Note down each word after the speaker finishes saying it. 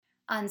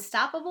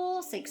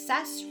Unstoppable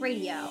Success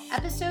Radio,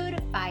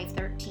 episode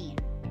 513.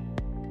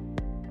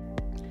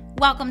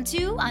 Welcome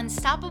to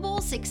Unstoppable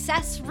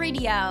Success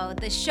Radio,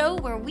 the show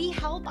where we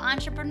help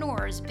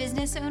entrepreneurs,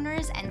 business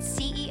owners, and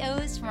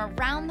CEOs from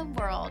around the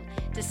world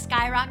to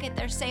skyrocket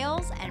their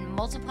sales and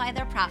multiply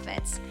their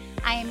profits.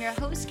 I am your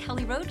host,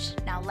 Kelly Roach.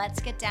 Now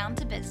let's get down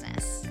to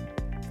business.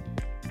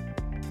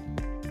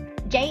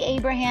 Jay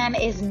Abraham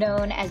is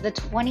known as the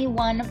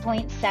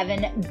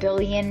 $21.7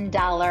 billion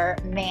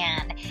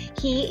man.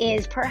 He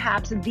is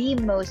perhaps the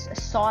most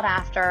sought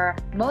after,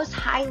 most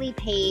highly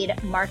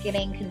paid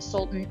marketing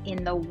consultant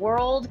in the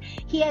world.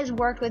 He has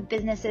worked with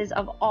businesses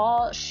of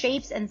all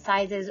shapes and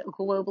sizes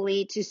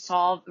globally to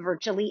solve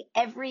virtually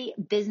every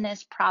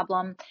business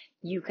problem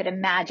you could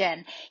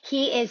imagine.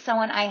 He is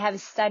someone I have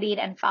studied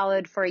and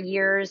followed for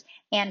years,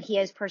 and he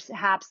is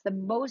perhaps the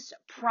most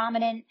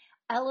prominent,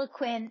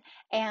 eloquent,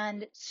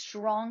 and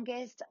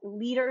strongest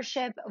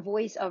leadership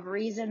voice of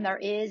reason there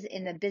is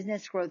in the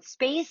business growth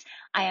space.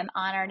 I am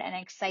honored and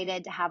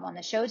excited to have on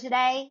the show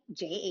today,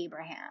 Jay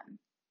Abraham.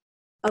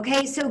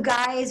 Okay, so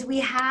guys, we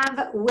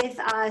have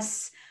with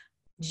us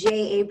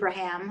Jay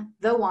Abraham,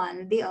 the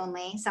one, the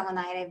only, someone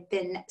that I've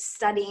been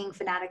studying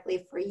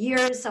fanatically for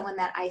years, someone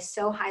that I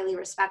so highly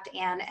respect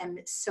and am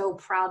so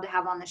proud to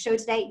have on the show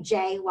today.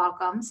 Jay,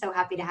 welcome. So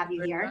happy to have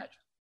you here. Much.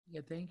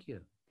 Yeah, thank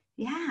you.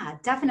 Yeah,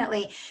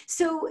 definitely.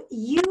 So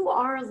you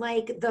are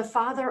like the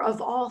father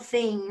of all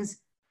things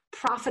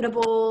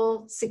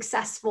profitable,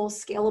 successful,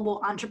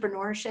 scalable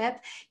entrepreneurship.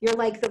 You're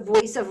like the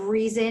voice of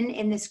reason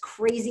in this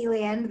crazy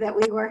land that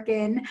we work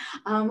in,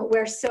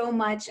 where so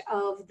much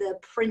of the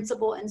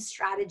principle and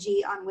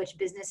strategy on which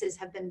businesses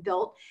have been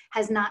built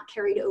has not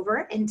carried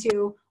over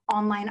into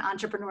online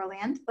entrepreneur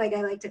land, like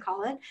I like to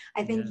call it.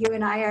 I think you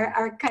and I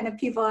are kind of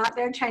people out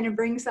there trying to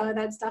bring some of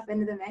that stuff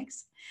into the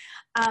mix.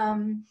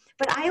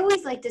 But I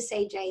always like to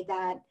say, Jay,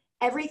 that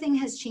everything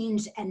has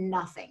changed and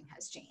nothing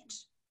has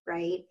changed,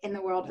 right, in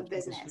the world of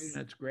business.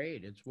 That's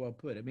great. It's well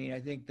put. I mean, I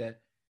think that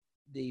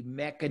the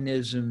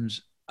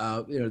mechanisms,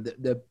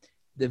 the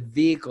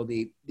vehicle,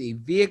 the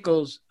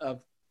vehicles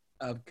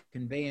of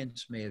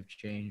conveyance may have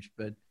changed,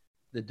 but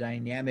the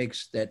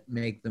dynamics that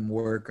make them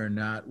work or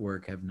not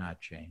work have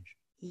not changed.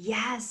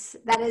 Yes,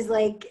 that is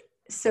like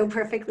so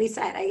perfectly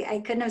said. I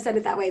couldn't have said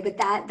it that way, but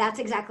that's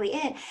exactly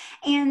it.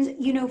 And,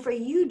 you know, for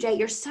you, Jay,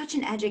 you're such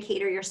an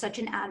educator. You're such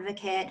an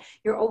advocate.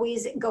 You're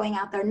always going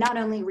out there, not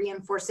only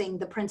reinforcing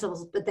the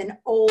principles, but then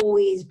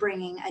always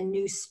bringing a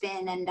new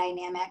spin and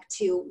dynamic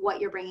to what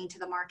you're bringing to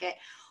the market.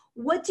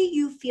 What do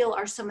you feel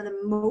are some of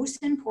the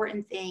most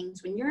important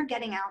things when you're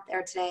getting out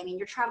there today? I mean,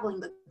 you're traveling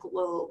the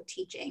globe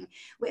teaching.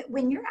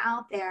 When you're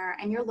out there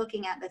and you're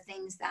looking at the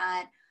things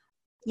that,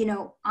 you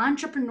know,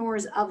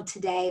 entrepreneurs of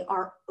today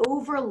are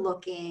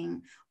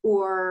overlooking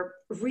or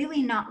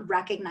really not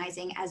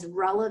recognizing as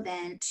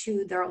relevant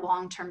to their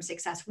long-term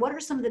success, what are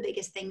some of the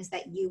biggest things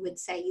that you would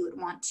say you would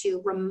want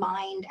to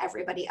remind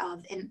everybody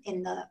of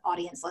in the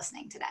audience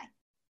listening today?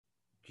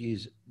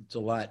 Geez, it's a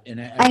lot. And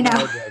I know.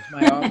 Apologize.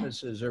 My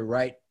offices are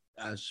right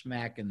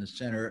smack in the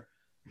center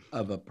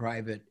of a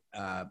private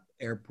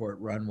airport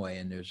runway,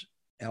 and there's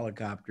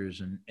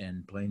helicopters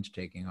and planes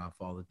taking off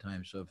all the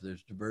time. So if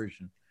there's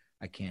diversion,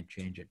 I can't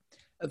change it.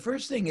 The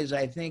first thing is,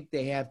 I think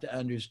they have to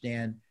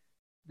understand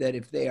that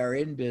if they are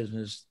in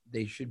business,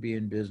 they should be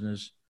in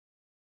business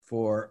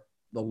for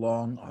the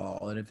long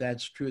haul. And if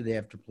that's true, they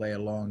have to play a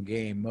long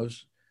game. A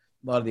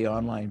lot of the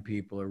online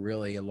people are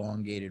really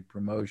elongated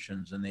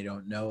promotions, and they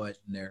don't know it,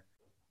 and they're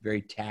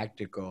very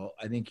tactical.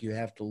 I think you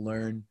have to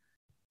learn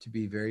to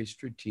be very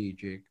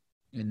strategic,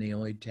 and the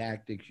only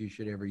tactics you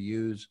should ever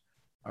use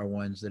are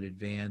ones that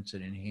advance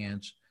and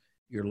enhance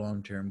your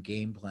long-term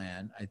game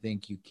plan. I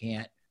think you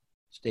can't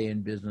stay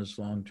in business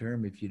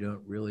long-term if you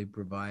don't really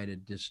provide a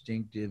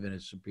distinctive and a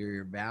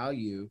superior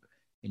value,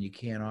 and you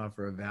can't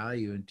offer a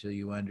value until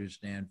you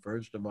understand,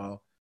 first of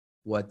all,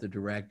 what the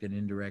direct and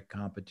indirect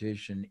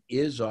competition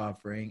is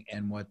offering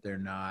and what they're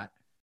not,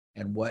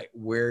 and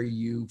where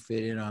you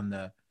fit in on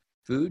the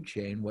food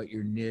chain, what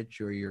your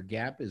niche or your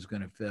gap is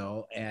going to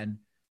fill, and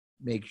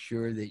make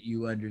sure that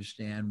you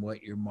understand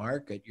what your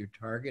market, your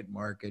target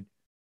market,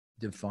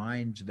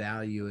 defines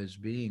value as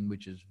being,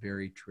 which is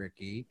very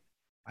tricky.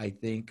 I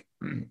think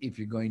if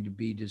you're going to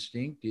be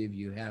distinctive,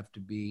 you have to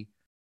be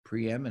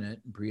preeminent.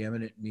 And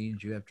preeminent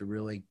means you have to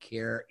really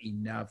care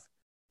enough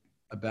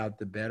about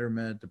the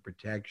betterment, the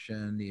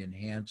protection, the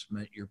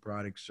enhancement your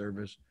product,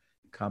 service,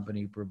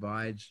 company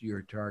provides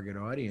your target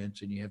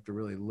audience. And you have to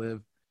really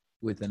live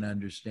with an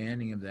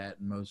understanding of that.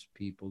 And most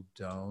people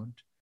don't.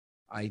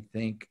 I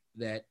think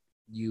that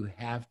you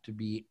have to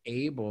be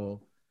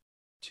able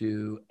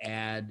to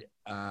add,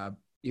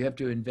 you have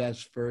to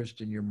invest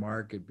first in your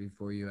market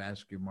before you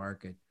ask your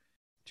market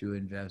to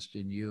invest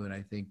in you. And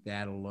I think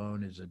that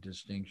alone is a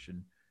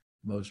distinction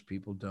most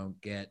people don't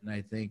get. And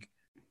I think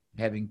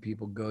having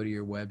people go to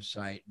your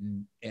website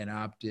and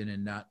opt in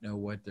and not know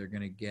what they're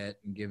going to get,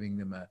 and giving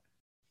them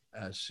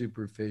a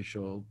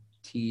superficial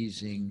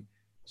teasing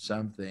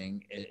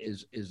something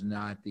is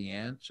not the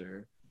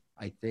answer.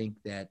 I think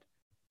that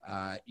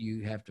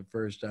You have to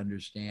first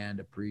understand,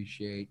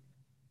 appreciate,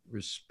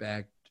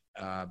 respect,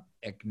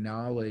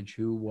 acknowledge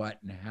who, what,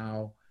 and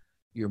how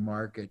your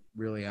market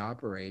really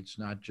operates,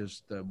 not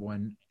just the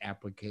one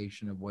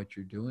application of what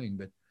you're doing,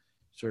 but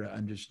sort of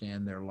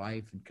understand their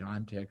life and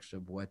context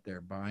of what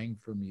they're buying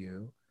from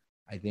you.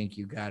 I think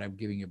you got, I'm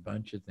giving you a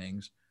bunch of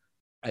things.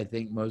 I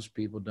think most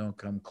people don't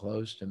come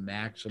close to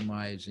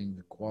maximizing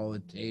the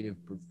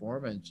qualitative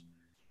performance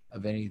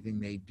of anything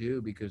they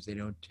do because they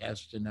don't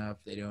test enough.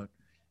 They don't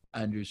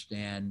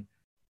understand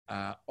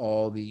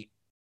all the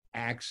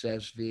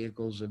access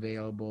vehicles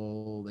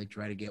available. They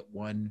try to get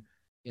one,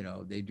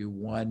 they do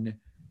one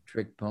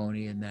trick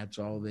pony and that's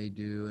all they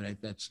do. And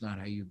that's not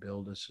how you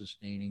build a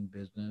sustaining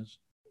business.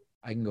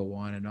 I can go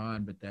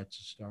on, but that's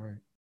a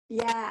start.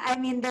 Yeah, I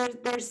mean,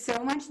 there's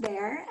so much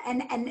there,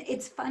 and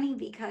it's funny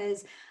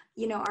because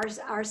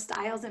our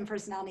styles and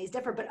personalities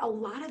differ, but a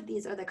lot of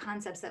these are the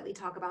concepts that we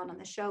talk about on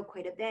the show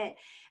quite a bit.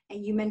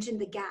 And you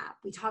mentioned the gap.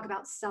 We talk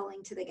about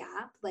selling to the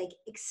gap like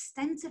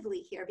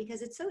extensively here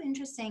because it's so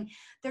interesting.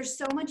 There's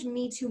so much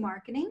Me Too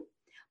marketing,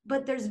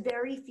 but there's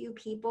very few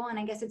people, and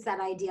I guess it's that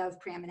idea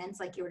of preeminence,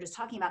 like you were just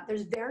talking about.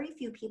 There's very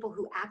few people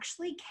who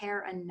actually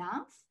care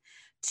enough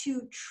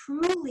to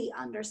truly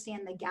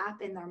understand the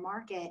gap in their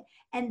market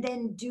and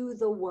then do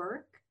the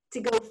work to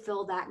go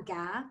fill that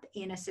gap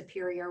in a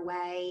superior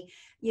way,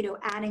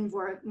 adding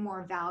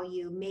more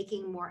value,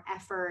 making more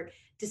effort,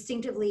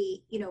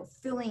 distinctively,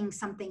 filling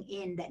something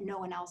in that no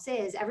one else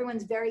is.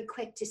 Everyone's very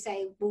quick to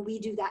say, well, we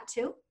do that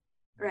too.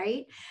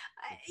 Right?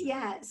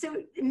 Yeah. So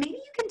maybe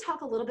you can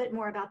talk a little bit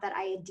more about that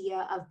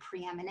idea of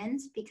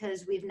preeminence,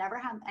 because we've never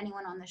had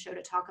anyone on the show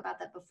to talk about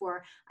that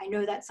before. I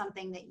know that's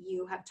something that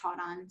you have taught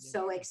on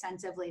so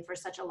extensively for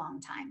such a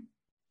long time.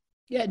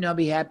 Yeah, no, I'll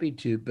be happy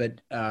to.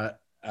 But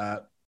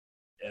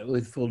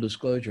with full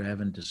disclosure, I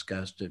haven't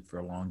discussed it for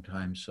a long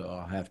time, so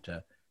I'll have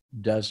to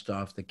dust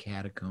off the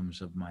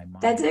catacombs of my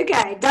mind. That's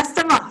okay. Dust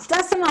them off.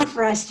 Dust them off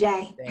for us,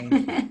 Jay. Thank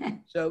you.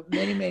 So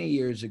many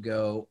years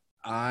ago,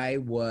 I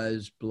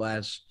was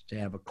blessed to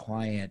have a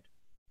client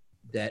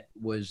that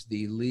was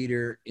the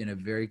leader in a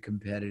very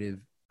competitive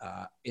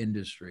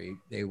industry.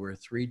 They were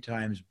 3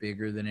 times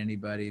bigger than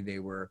anybody. They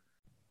were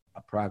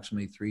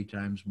approximately 3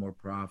 times more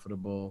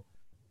profitable.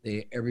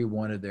 Every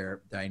one of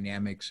their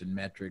dynamics and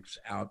metrics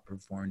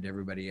outperformed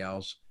everybody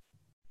else.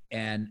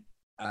 And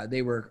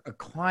they were a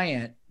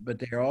client, but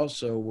they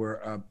also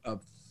were a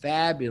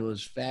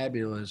fabulous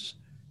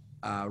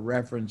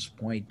reference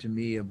point to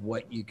me of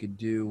what you could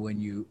do when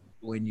you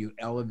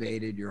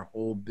elevated your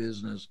whole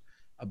business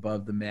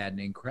above the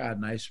maddening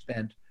crowd. And this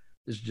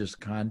is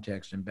just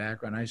context and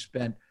background,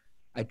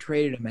 I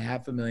traded him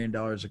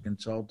 $500,000 of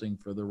consulting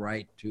for the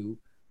right to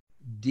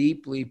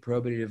deeply,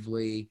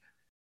 probatively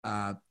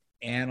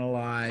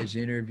analyze,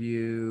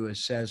 interview,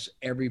 assess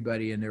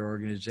everybody in their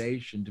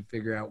organization to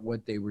figure out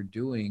what they were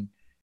doing.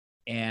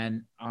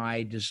 And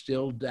I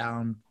distilled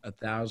down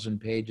 1,000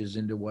 pages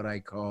into what I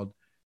called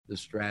the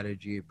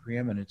Strategy of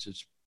Preeminence.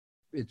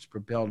 It's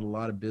propelled a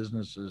lot of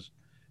businesses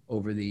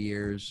over the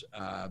years.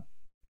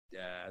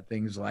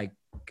 Things like,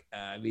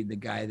 the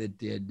guy that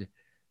did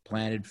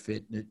Planet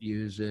Fitness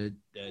uses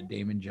it,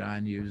 Damon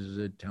John uses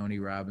it, Tony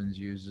Robbins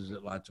uses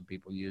it, lots of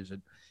people use it.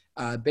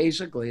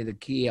 Basically, the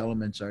key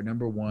elements are,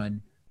 number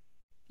one,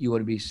 you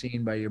want to be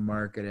seen by your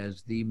market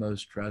as the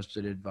most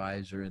trusted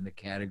advisor in the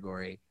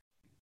category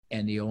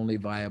and the only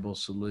viable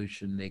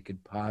solution they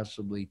could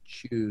possibly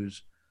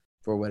choose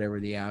for whatever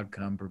the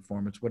outcome,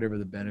 performance, whatever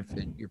the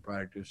benefit your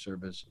product or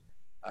service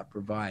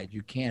provides.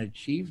 You can't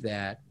achieve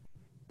that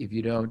if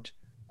you don't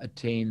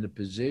attain the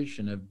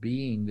position of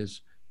being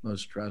this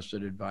most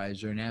trusted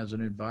advisor. And as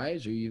an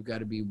advisor, you've got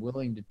to be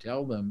willing to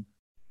tell them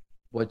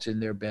what's in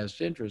their best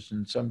interest.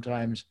 And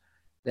sometimes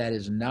that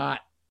is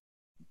not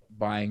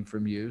buying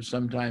from you.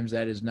 Sometimes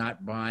that is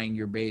not buying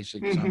your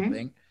basic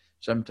something.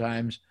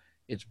 Sometimes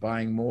it's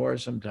buying more.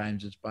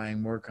 Sometimes it's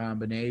buying more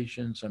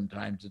combinations.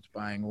 Sometimes it's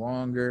buying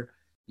longer.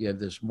 You have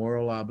this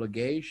moral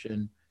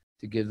obligation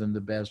to give them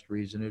the best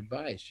reasoned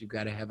advice. You've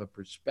got to have a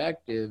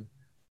perspective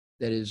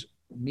that is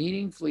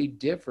meaningfully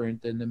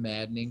different than the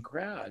maddening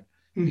crowd,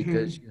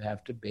 because you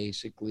have to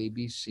basically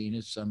be seen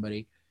as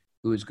somebody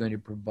who is going to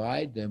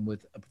provide them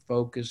with a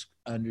focused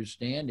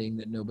understanding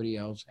that nobody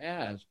else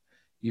has.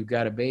 You've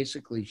got to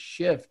basically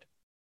shift.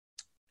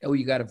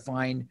 You got to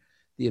find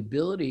the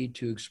ability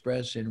to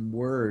express in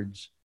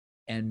words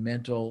and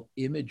mental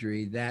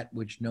imagery that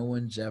which no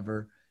one's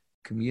ever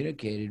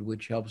communicated,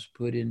 which helps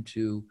put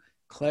into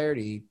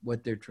clarity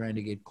what they're trying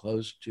to get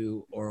close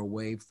to or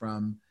away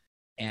from,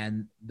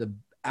 and the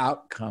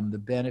outcome, the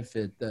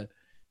benefit, the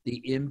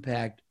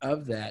impact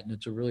of that. And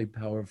it's a really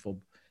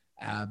powerful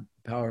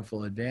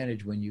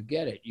advantage when you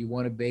get it. You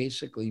want to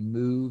basically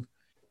move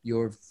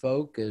your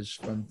focus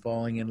from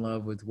falling in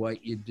love with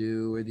what you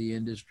do or the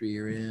industry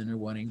you're in or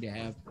wanting to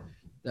have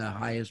the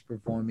highest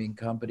performing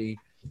company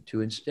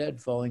to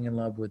instead falling in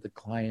love with the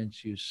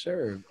clients you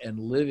serve and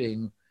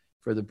living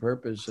for the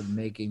purpose of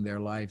making their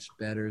lives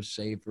better,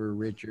 safer,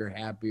 richer,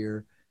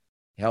 happier,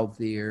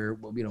 healthier,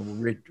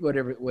 rich,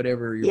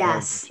 whatever your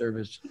product or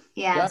service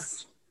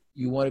does.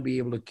 you want to be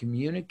able to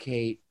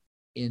communicate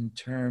in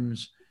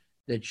terms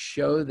that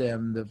show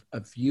them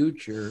a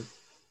future.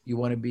 You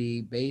want to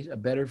be a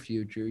better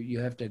future. You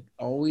have to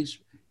always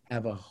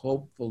have a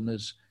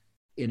hopefulness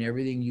in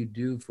everything you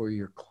do for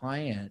your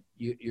client.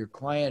 Your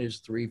client is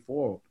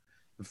threefold.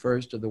 The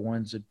first are the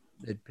ones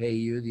that pay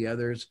you. The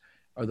others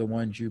are the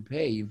ones you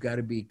pay. You've got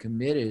to be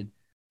committed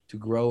to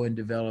grow and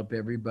develop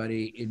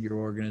everybody in your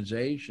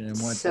organization and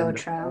want So them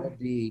to true. all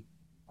be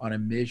on a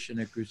mission,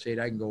 a crusade.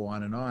 I can go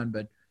on,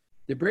 but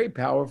they're very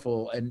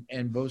powerful,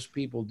 and most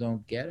people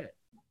don't get it.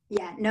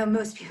 Yeah, no,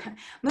 most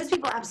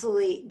people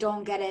absolutely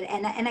don't get it.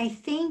 And I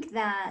think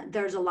that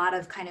there's a lot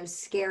of kind of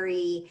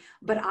scary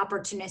but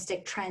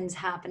opportunistic trends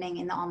happening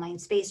in the online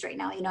space right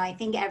now. You know, I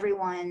think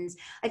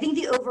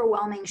the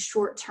overwhelming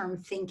short-term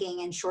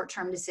thinking and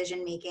short-term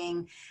decision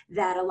making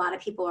that a lot of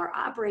people are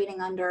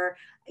operating under,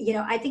 you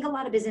know, I think a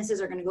lot of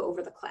businesses are going to go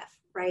over the cliff,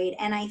 right?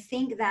 And I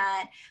think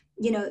that,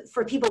 you know,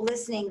 for people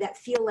listening that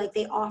feel like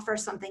they offer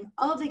something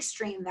of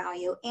extreme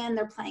value and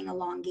they're playing a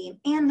long game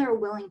and they're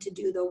willing to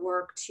do the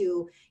work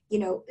to, you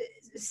know,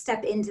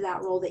 step into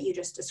that role that you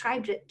just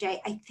described,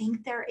 Jay, I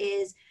think there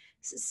is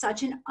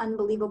such an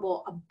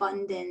unbelievable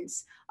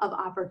abundance of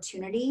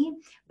opportunity,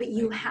 but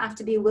you have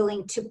to be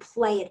willing to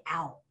play it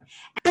out.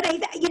 But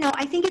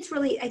I think it's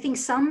really, I think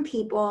some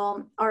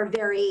people are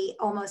very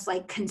almost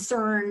like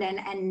concerned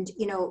and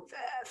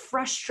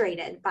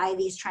frustrated by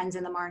these trends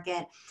in the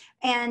market.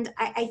 And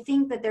I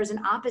think that there's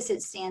an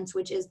opposite stance,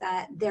 which is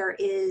that there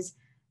is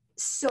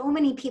so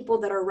many people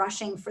that are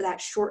rushing for that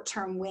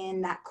short-term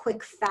win, that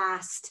quick,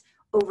 fast,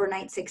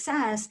 overnight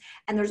success.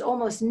 And there's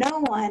almost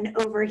no one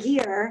over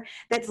here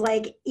that's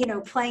like, you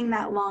know, playing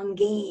that long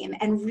game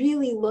and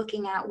really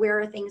looking at where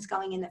are things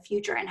going in the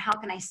future and how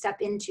can I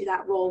step into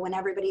that role when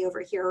everybody over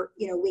here,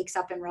 you know, wakes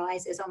up and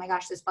realizes, oh my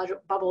gosh, this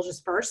bubble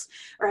just burst,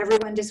 or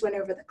everyone just went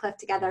over the cliff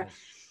together. Yes.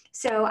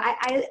 So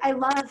I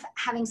love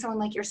having someone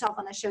like yourself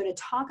on the show to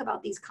talk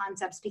about these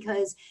concepts,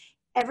 because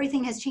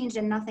everything has changed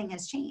and nothing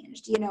has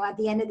changed. You know, at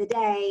the end of the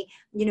day,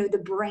 you know, the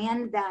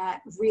brand that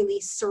really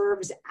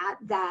serves at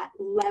that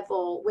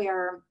level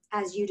where,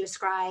 as you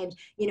described,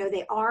 you know,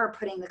 they are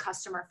putting the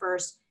customer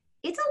first,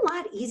 it's a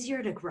lot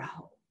easier to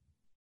grow.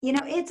 You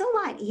know, it's a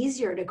lot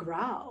easier to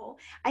grow.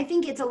 I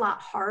think it's a lot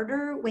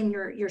harder when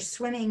you're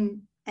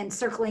swimming and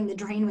circling the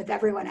drain with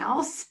everyone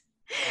else,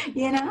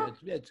 you know?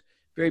 It's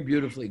very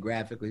beautifully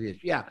graphically.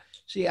 Yeah.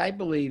 See, I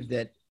believe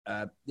that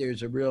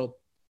there's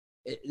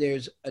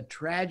a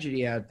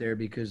tragedy out there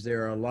because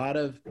there are a lot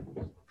of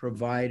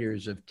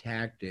providers of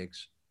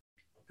tactics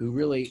who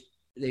really,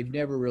 they've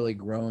never really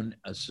grown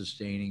a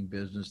sustaining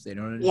business. They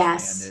don't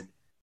understand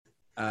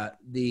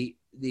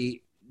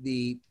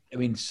it.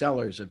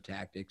 Sellers of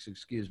tactics,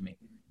 excuse me.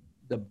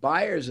 The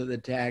buyers of the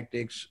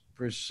tactics,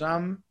 for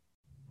some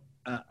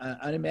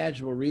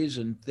unimaginable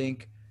reason,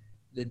 think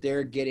that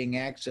they're getting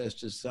access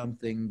to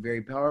something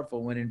very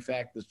powerful when in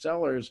fact the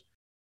sellers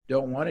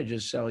don't want to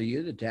just sell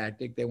you the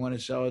tactic. They want to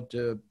sell it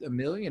to a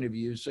million of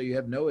you. So you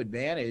have no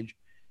advantage.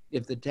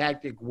 If the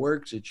tactic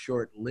works, it's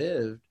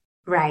short-lived.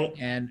 Right.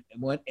 And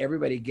when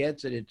everybody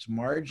gets it, it's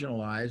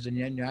marginalized. And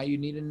then now you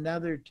need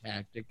another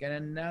tactic and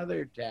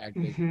another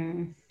tactic.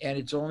 Mm-hmm. And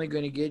it's only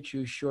going to get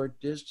you short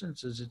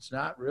distances. It's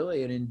not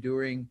really an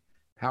enduring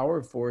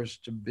power force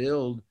to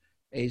build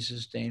a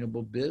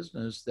sustainable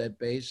business that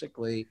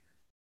basically,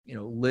 you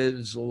know,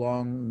 lives a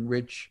long,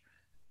 rich,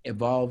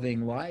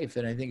 evolving life.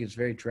 And I think it's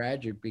very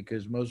tragic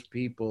because most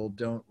people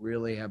don't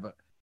really have a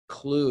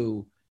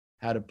clue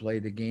how to play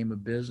the game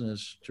of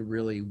business to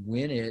really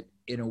win it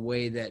in a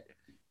way that,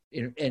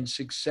 and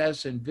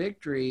success and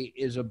victory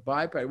is a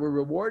byproduct. We're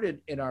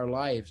rewarded in our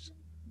lives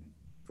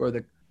for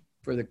the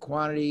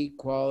quantity,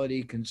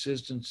 quality,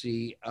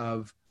 consistency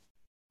of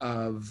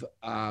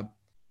I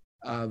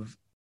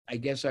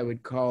guess I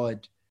would call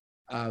it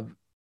of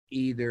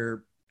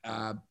either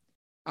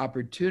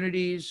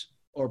opportunities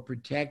or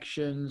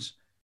protections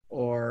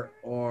or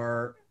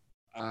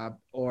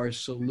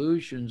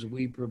solutions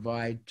we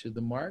provide to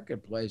the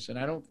marketplace. And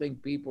I don't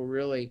think people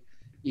really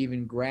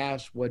even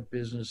grasp what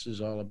business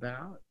is all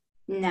about.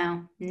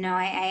 No,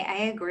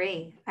 I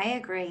agree. I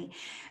agree.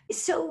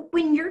 So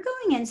when you're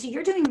going in, so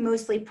you're doing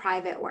mostly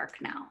private work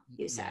now,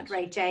 you said, Yes.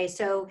 right, Jay?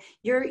 So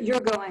you're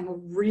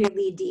going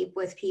really deep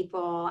with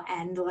people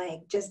and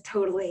like just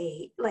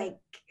totally like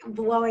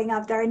blowing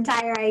up their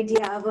entire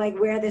idea of like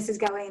where this is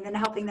going and then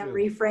helping them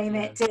True. reframe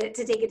Yes. it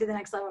to take it to the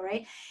next level,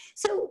 right?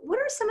 So what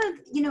are some of,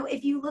 you know,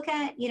 if you look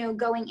at, you know,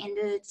 going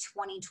into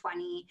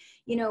 2020,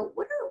 you know,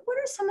 what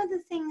are some of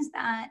the things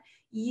that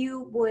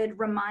you would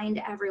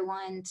remind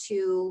everyone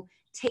to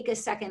take a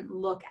second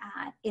look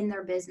at in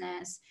their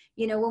business,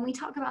 you know, when we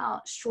talk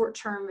about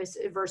short-term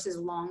versus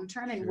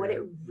long-term and what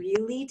it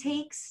really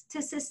takes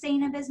to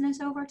sustain a business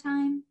over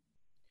time?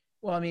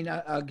 Well, I mean,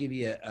 I'll give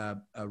you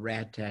a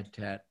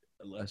rat-tat-tat,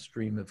 a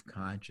stream of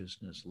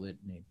consciousness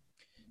litany.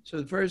 So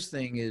the first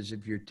thing is,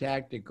 if you're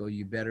tactical,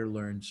 you better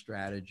learn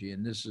strategy.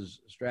 And this is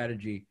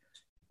strategy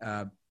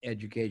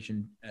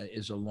education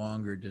is a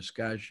longer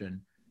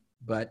discussion,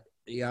 but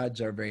the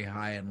odds are very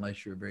high,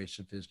 unless you're a very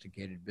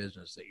sophisticated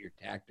business, that you're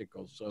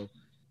tactical. So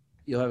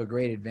you'll have a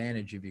great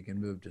advantage if you can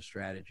move to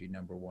strategy,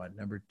 number one.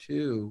 Number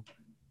two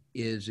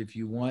is, if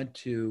you want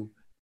to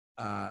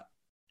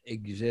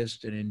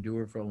exist and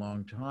endure for a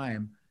long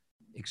time,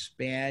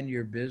 expand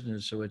your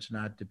business so it's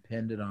not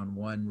dependent on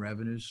one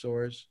revenue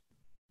source,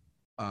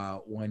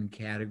 one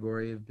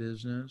category of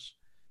business.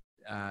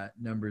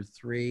 Number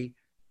three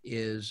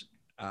is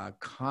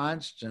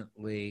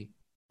constantly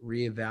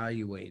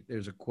reevaluate.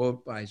 There's a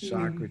quote by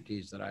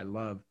Socrates that I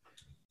love: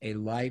 "A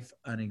life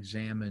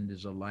unexamined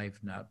is a life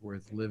not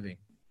worth living."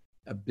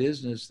 A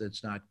business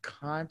that's not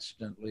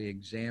constantly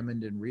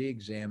examined and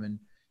re-examined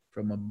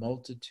from a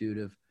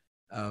multitude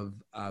of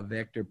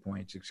vector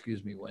points,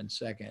 excuse me 1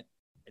 second,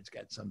 it's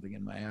got something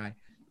in my eye,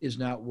 is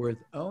not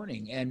worth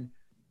owning. And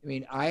I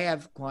mean, I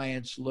have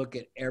clients look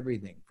at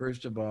everything.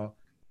 First of all,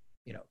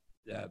 you know,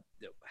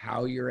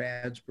 how your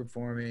ad's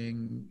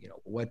performing, you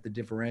know, what the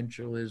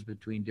differential is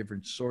between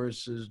different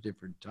sources,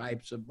 different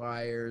types of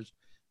buyers,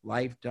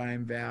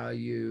 lifetime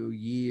value,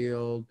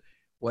 yield.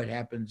 What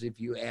happens if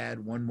you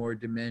add one more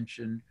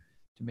dimension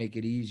to make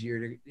it easier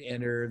to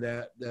enter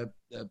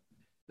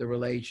the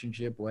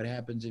relationship? What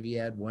happens if you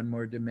add one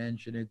more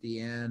dimension at the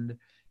end?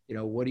 You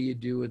know, what do you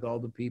do with all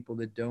the people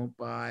that don't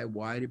buy?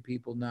 Why do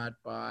people not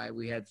buy?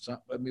 We had some,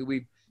 I mean,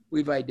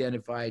 we've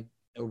identified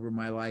over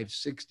my life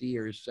 60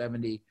 or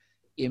 70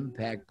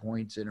 impact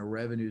points in a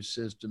revenue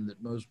system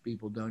that most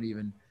people don't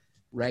even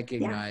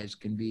recognize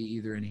can be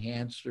either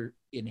enhanced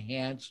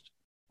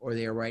or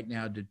they are right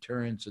now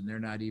deterrents, and they're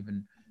not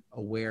even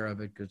aware of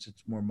it because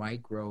it's more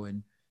micro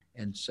and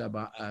sub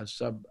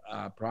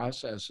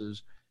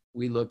processes.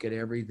 We look at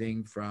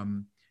everything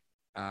from,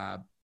 I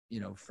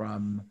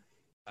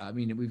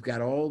mean, we've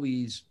got all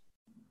these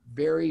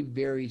very,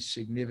 very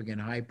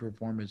significant high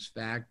performance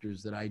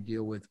factors that I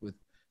deal with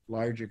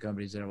larger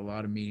companies that have a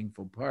lot of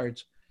meaningful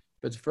parts.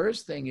 But the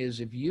first thing is,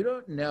 if you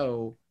don't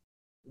know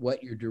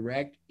what your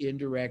direct,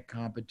 indirect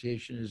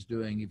competition is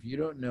doing, if you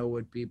don't know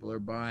what people are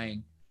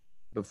buying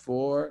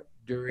before,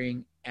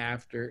 during,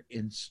 after,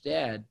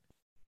 instead,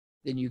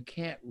 then you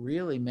can't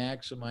really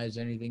maximize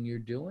anything you're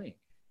doing.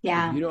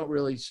 Yeah. If you don't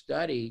really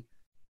study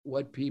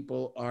what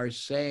people are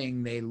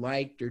saying they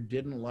liked or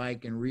didn't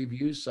like in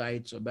review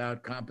sites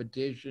about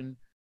competition,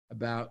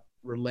 about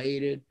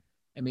related,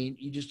 I mean,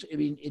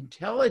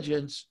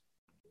 intelligence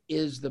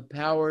is the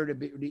power to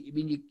be, I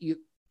mean,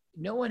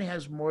 no one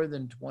has more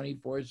than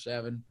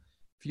 24/7.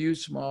 Few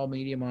small,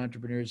 medium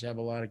entrepreneurs have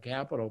a lot of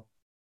capital.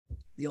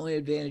 The only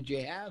advantage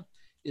you have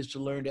is to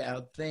learn to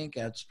outthink,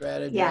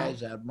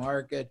 out-strategize,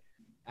 out-market,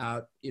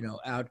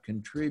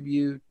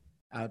 out-contribute,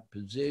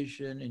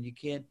 out-position. And you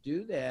can't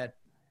do that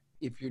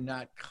if you're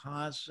not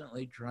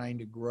constantly trying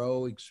to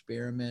grow,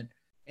 experiment,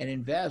 and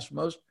invest.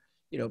 Most,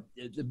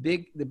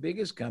 the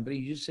biggest company,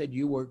 you said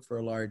you work for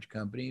a large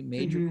company,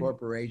 major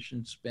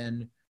corporations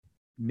spend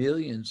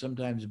millions,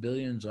 sometimes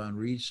billions on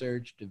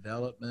research,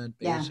 development,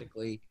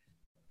 basically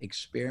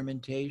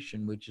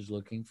experimentation, which is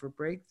looking for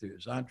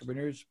breakthroughs.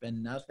 Entrepreneurs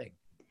spend nothing.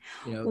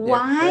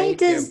 Why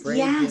they're afraid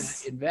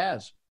to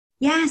invest.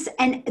 Yes,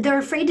 and they're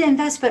afraid to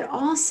invest, but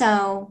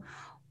also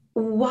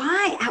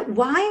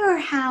why or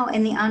how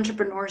in the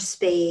entrepreneur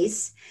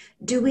space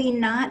do we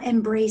not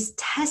embrace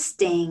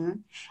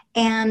testing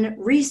and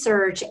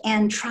research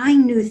and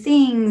trying new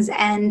things?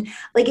 And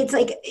it's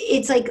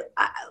like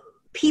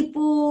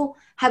people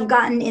have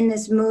gotten in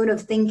this mode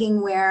of thinking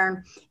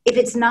where if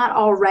it's not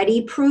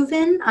already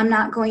proven, I'm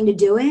not going to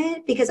do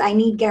it because I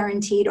need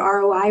guaranteed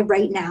ROI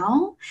right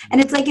now.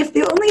 And it's like, if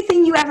the only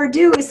thing you ever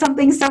do is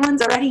something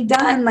someone's already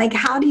done, like,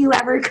 how do you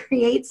ever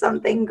create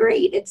something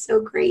great? It's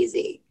so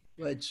crazy.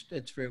 Well,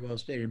 it's very well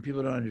stated. And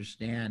people don't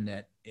understand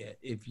that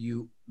if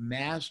you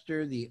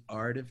master the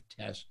art of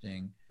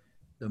testing,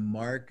 the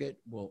market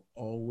will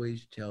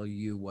always tell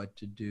you what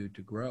to do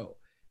to grow.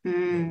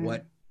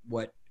 What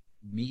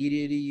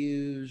media to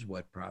use,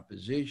 what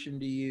proposition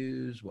to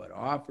use, what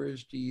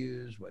offers to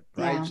use, what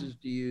prices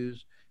to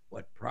use,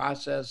 what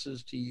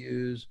processes to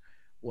use,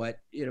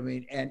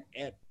 and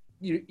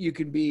you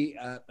can be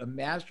a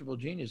masterful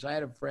genius. I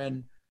had a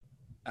friend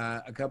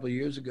a couple of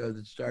years ago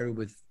that started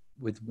with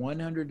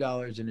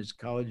 $100 in his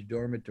college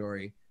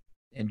dormitory,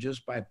 and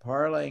just by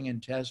parlaying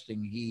and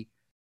testing, he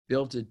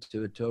built it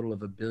to a total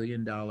of $1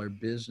 billion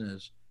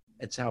business.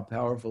 That's how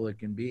powerful it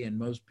can be. And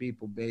most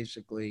people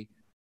basically,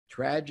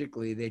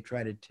 tragically, they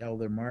try to tell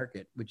their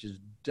market, which is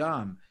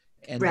dumb.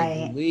 And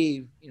they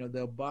believe,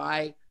 they'll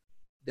buy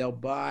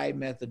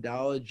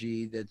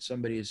methodology that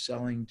somebody is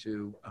selling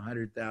to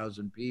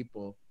 100,000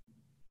 people,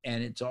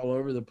 and it's all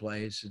over the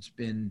place. It's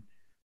been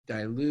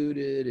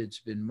diluted, it's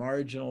been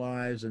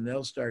marginalized, and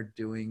they'll start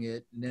doing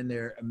it, and then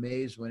they're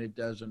amazed when it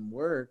doesn't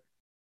work.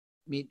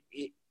 I mean,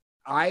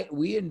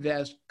 we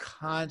invest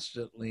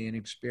constantly in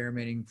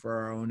experimenting for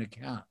our own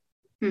account.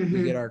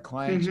 We get our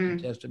clients to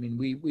test. I mean,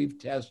 we've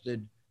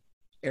tested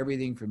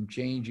everything from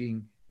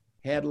changing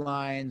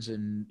headlines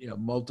and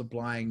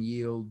multiplying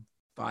yield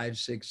 5,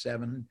 6,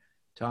 7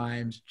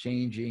 times,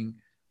 changing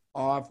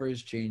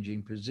offers,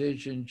 changing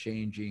position,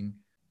 changing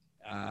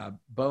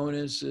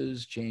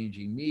bonuses,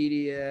 changing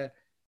media,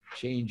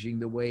 changing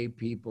the way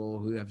people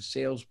who have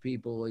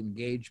salespeople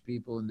engage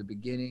people in the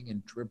beginning,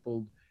 and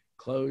tripled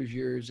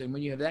closures. And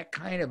when you have that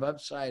kind of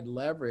upside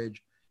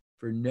leverage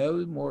for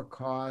no more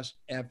cost,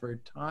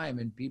 effort, time,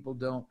 and people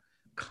don't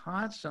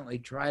constantly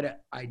try to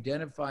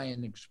identify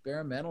and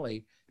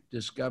experimentally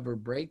discover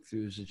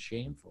breakthroughs, it's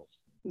shameful.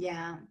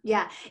 Yeah,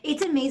 yeah,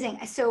 it's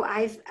amazing. So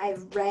I've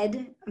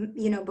read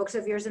books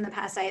of yours in the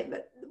past.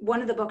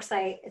 One of the books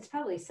it's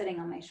probably sitting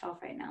on my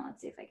shelf right now.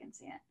 Let's see if I can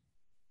see it.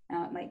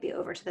 No, it might be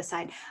over to the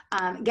side.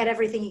 Get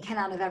Everything You Can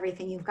Out of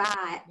Everything You've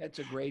Got. That's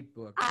a great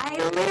book. I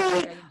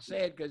can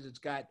say it because it's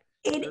got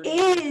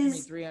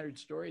 300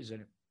 stories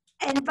in it.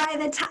 And by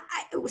the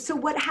time, so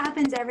what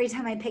happens every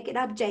time I pick it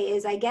up, Jay,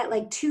 is I get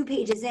like 2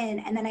 pages in,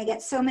 and then I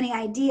get so many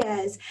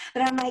ideas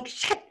that I'm like,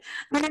 shit,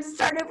 I'm going to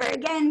start over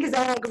again, because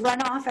I like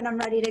run off and I'm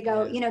ready to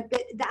go.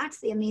 But that's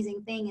the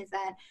amazing thing, is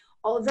that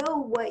although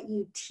what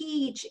you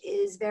teach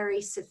is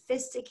very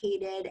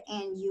sophisticated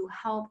and you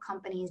help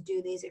companies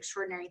do these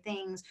extraordinary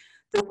things,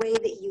 the way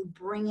that you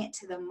bring it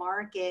to the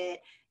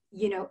market,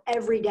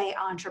 everyday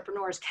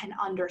entrepreneurs can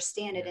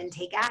understand it and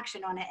take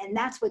action on it. And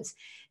that's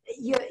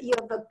you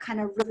have a kind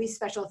of really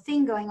special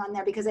thing going on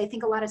there, because I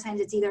think a lot of times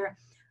it's either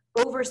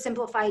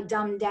oversimplified,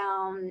 dumbed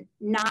down,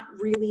 not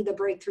really the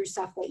breakthrough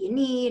stuff that you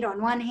need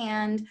on one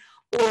hand,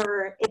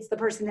 or it's the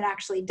person that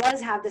actually does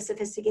have the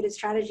sophisticated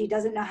strategy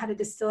doesn't know how to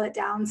distill it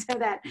down so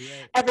that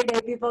everyday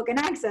people can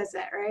access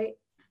it, right?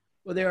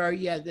 Well,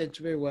 that's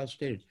very well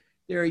stated.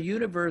 There are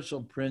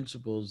universal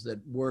principles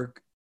that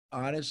work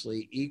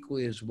honestly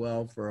equally as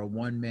well for a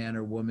one-man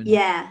or woman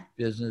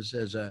business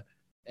as a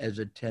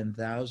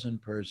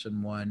 10,000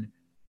 person one,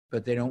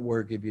 but they don't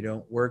work if you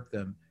don't work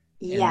them.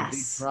 And the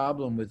big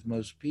problem with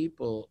most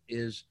people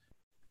is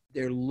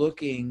they're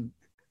looking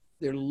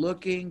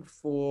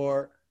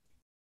for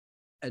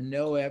a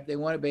they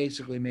want to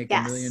basically make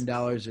 $1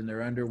 million in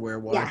their underwear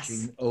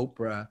watching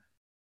Oprah,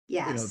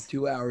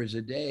 2 hours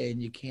a day,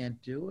 and you can't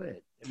do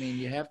it. I mean,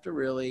 you have to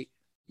really,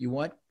 you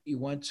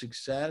want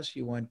success,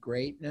 you want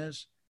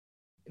greatness.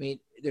 I mean,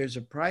 there's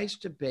a price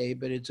to pay,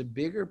 but it's a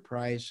bigger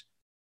price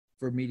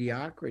for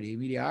mediocrity.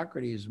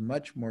 Mediocrity is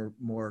much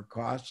more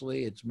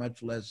costly. It's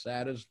much less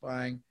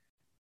satisfying.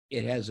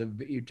 It has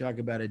you talk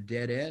about a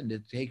dead end.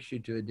 It takes you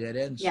to a dead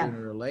end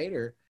sooner or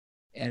later.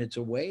 And it's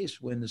a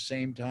waste when the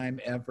same time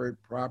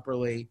effort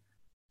properly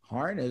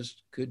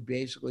harnessed could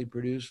basically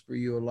produce for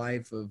you a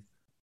life of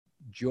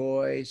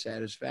joy,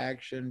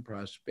 satisfaction,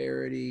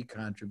 prosperity,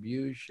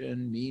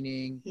 contribution,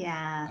 meaning,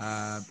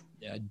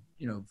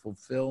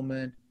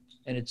 fulfillment.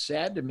 And it's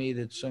sad to me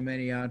that so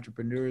many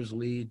entrepreneurs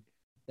lead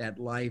that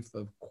life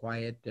of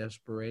quiet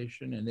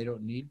desperation, and they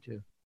don't need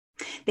to.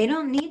 They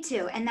don't need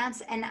to. And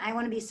I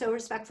want to be so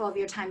respectful of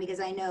your time, because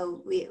I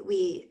know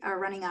we are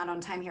running out on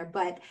time here,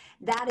 but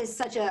that is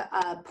such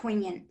a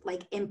poignant,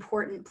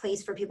 important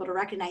place for people to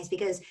recognize,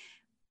 because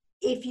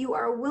if you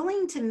are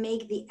willing to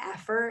make the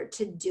effort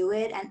to do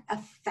it and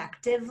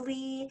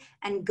effectively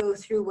and go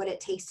through what it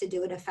takes to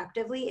do it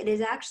effectively, it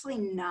is actually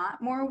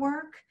not more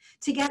work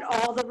to get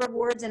all the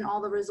rewards and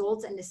all the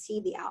results and to see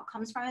the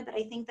outcomes from it. But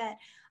I think that,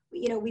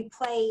 we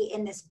play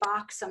in this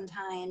box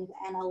sometimes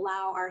and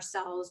allow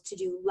ourselves to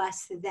do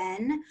less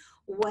than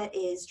what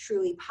is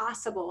truly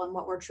possible and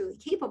what we're truly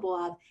capable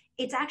of.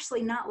 It's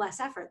actually not less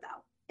effort,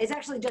 though. It's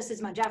actually just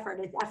as much effort.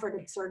 It's effort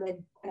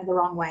exerted in the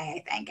wrong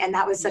way, I think. And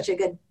that was such a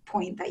good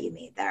point that you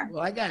made there.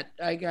 Well, I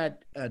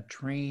got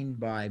trained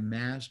by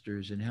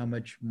masters in how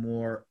much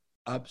more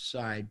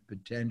upside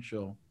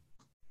potential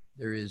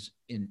there is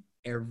in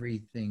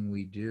everything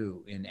we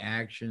do, in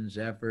actions,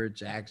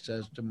 efforts,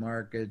 access to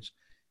markets,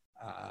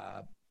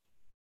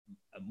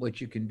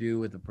 what you can do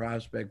with a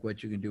prospect,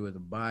 what you can do with a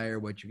buyer,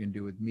 what you can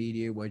do with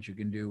media, what you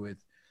can do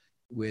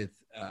with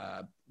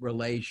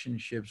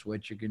relationships,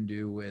 what you can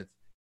do with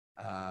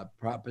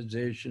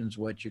propositions,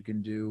 what you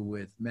can do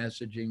with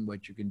messaging,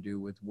 what you can do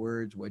with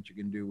words, what you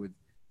can do with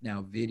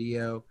now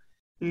video.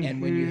 Mm-hmm.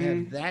 And when you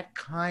have that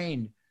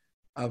kind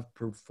of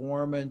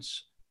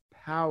performance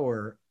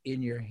power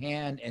in your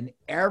hand and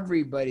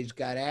everybody's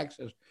got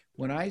access.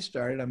 When I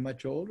started, I'm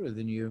much older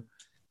than you.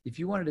 If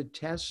you wanted to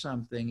test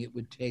something, it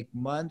would take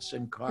months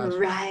and cost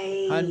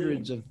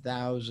hundreds of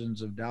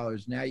thousands of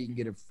dollars. Now you can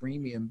get a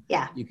freemium.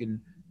 Yeah. You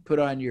can put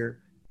on your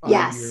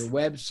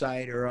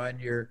website or on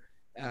your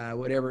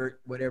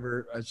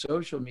whatever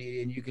social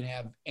media, and you can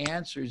have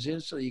answers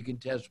instantly. You can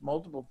test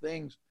multiple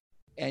things,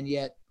 and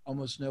yet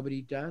almost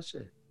nobody does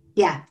it.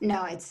 Yeah,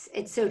 no, it's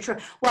so true.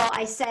 Well,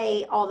 I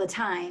say all the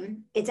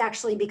time, it's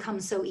actually become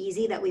so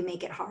easy that we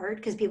make it hard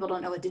because people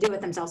don't know what to do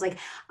with themselves. Like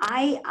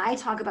I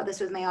talk about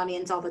this with my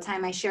audience all the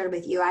time. I shared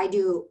with you, I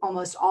do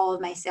almost all of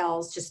my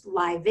sales just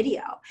live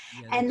video.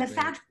 And the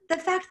fact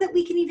that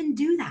we can even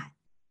do that,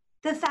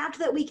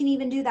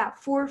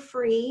 for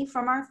free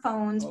from our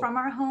phones, from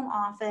our home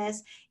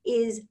office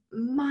is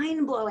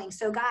mind-blowing.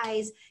 So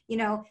guys,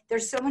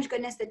 there's so much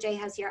goodness that Jay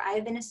has here. I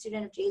have been a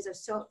student of Jay's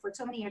for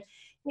so many years.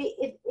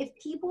 If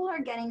people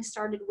are getting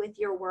started with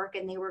your work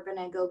and they were going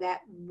to go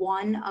get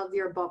one of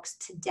your books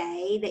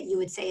today that you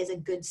would say is a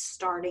good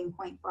starting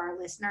point for our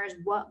listeners,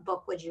 what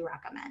book would you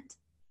recommend?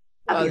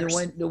 Well,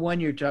 the one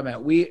you're talking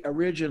about,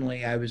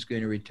 I was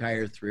going to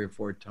retire 3 or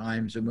 4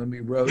 times, and when we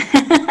wrote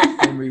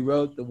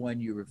the one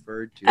you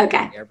referred to,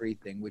 okay,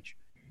 Everything, which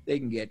they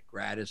can get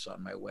gratis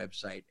on my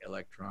website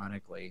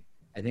electronically.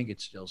 I think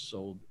it's still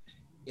sold.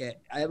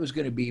 I was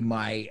going to be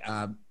my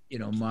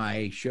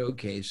my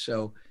showcase.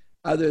 So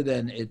other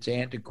than it's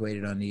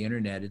antiquated on the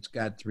internet, it's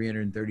got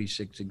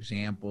 336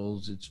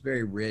 examples. It's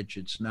very rich.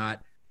 It's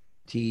not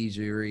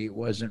teasery. It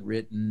wasn't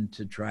written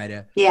to try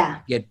to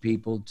get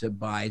people to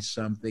buy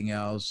something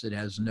else. It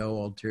has no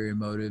ulterior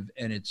motive,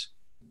 and it's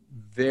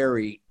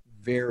very,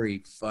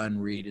 very fun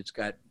read. It's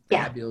got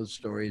fabulous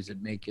stories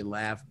that make you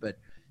laugh, but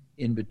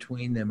in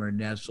between them are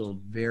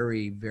nestled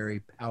very,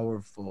 very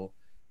powerful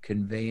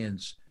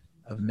conveyance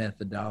of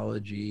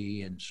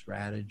methodology and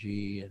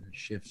strategy and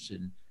shifts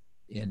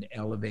in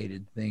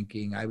elevated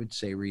thinking. I would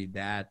say read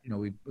that.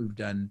 We've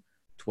done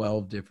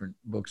 12 different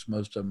books.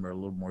 Most of them are a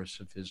little more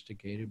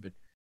sophisticated, but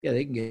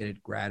they can get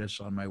it gratis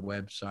on my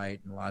website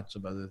and lots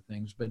of other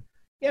things. But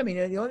the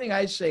only thing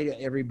I say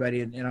to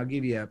everybody, and I'll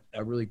give you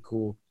a really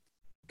cool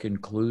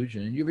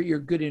conclusion, and you're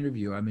a good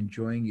interview. I'm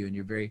enjoying you, and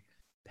you're very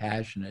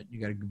passionate.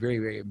 You got a very,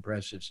 very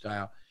impressive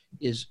style.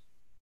 Is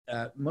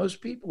most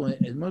people,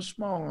 and most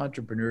small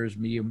entrepreneurs,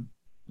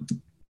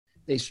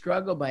 they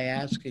struggle by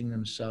asking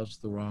themselves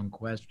the wrong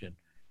question.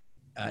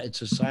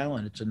 It's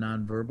a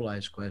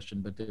non-verbalized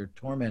question, but they're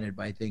tormented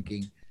by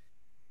thinking,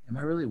 am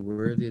I really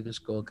worthy of this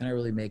goal? Can I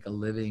really make a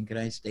living? Can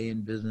I stay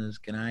in business?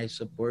 Can I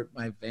support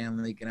my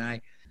family? Can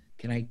I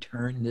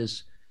turn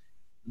this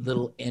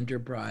little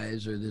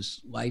enterprise or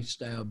this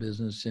lifestyle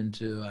business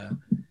into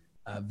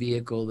a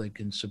vehicle that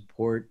can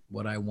support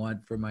what I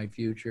want for my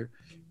future?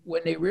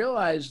 When they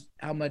realize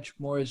how much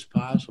more is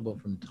possible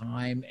from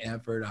time,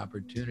 effort,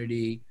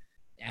 opportunity,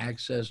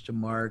 access to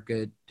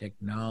market,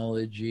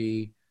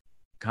 technology,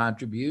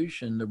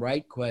 contribution, the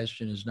right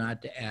question is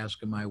not to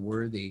ask, am I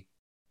worthy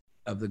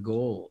of the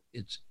goal?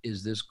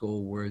 Is this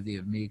goal worthy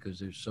of me? Because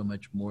there's so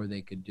much more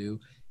they could do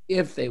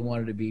if they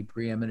wanted to be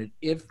preeminent,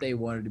 if they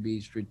wanted to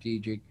be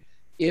strategic,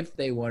 if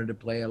they wanted to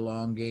play a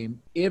long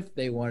game, if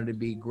they wanted to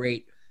be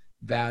great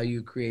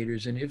value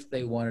creators, and if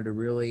they wanted to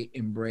really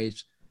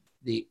embrace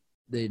the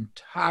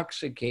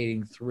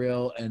intoxicating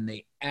thrill and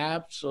the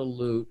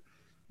absolute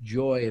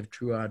joy of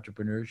true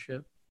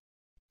entrepreneurship.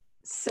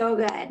 So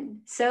good.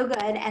 So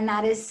good. And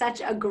that is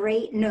such a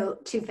great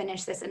note to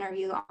finish this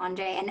interview on,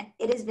 Jay. And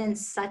it has been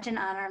such an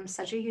honor. I'm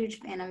such a huge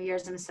fan of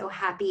yours. I'm so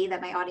happy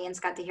that my audience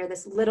got to hear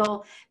this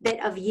little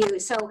bit of you.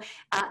 So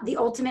The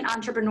Ultimate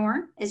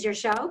Entrepreneur is your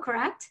show,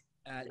 correct?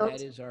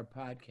 That is our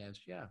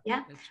podcast. Yeah.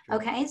 Yeah.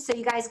 Okay. So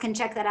you guys can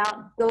check that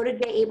out. Go to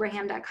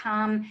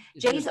jayabraham.com.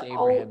 Jay's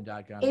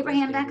Abraham.com.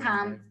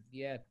 Abraham.com.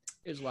 Yeah.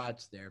 There's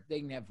lots there. They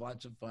can have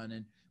lots of fun,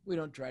 and we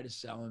don't try to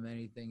sell them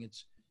anything.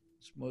 It's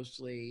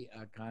mostly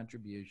a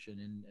contribution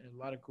and a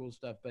lot of cool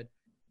stuff. But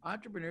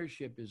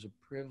entrepreneurship is a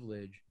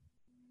privilege.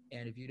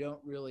 And if you don't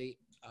really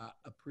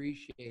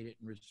appreciate it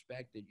and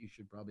respect it, you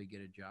should probably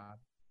get a job.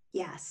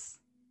 Yes.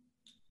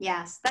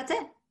 Yes. That's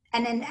it.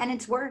 And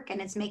it's work,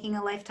 and it's making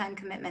a lifetime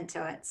commitment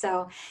to it.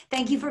 So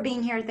thank you for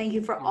being here. Thank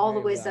you for all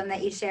the wisdom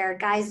that you shared.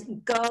 Guys,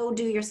 go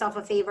do yourself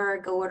a favor.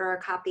 Go order a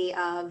copy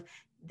of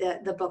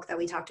the book that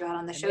we talked about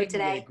on the show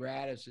today. Get it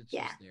gratis. It's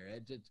just there.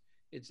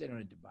 They don't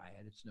have to buy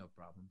it. It's no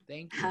problem.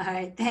 Thank you. All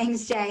right.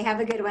 Thanks, Jay.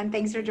 Have a good one.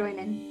 Thanks for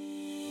joining.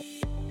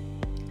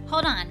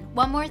 Hold on,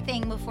 one more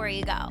thing before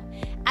you go.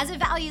 As a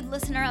valued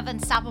listener of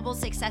Unstoppable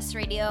Success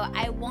Radio,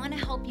 I want to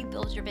help you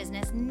build your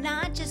business,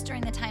 not just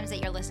during the times that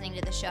you're listening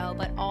to the show,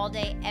 but all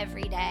day,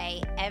 every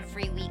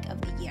week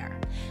of the year.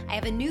 I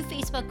have a new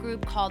Facebook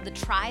group called the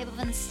Tribe of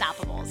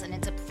Unstoppables, and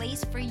it's a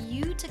place for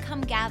you to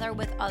come gather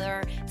with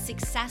other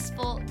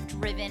successful,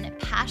 driven,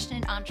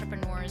 passionate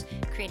entrepreneurs,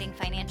 creating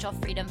financial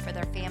freedom for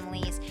their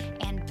families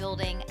and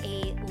building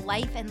a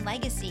life and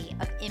legacy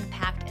of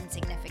impact and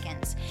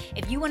significance.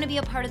 If you want to be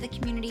a part of the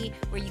community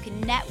where you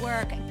can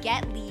network,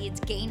 get leads,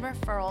 gain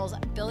referrals,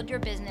 build your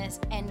business,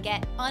 and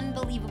get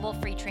unbelievable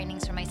free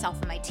trainings from myself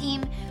and my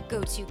team,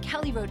 go to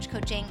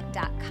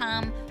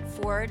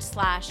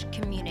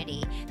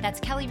kellyroachcoaching.com/community. That's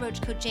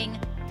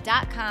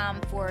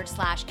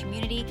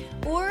kellyroachcoaching.com/community,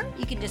 or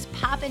you can just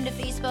pop into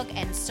Facebook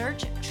and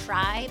search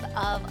Tribe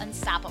of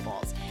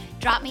Unstoppables.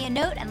 Drop me a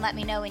note and let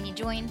me know when you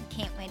join.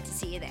 Can't wait to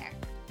see you there.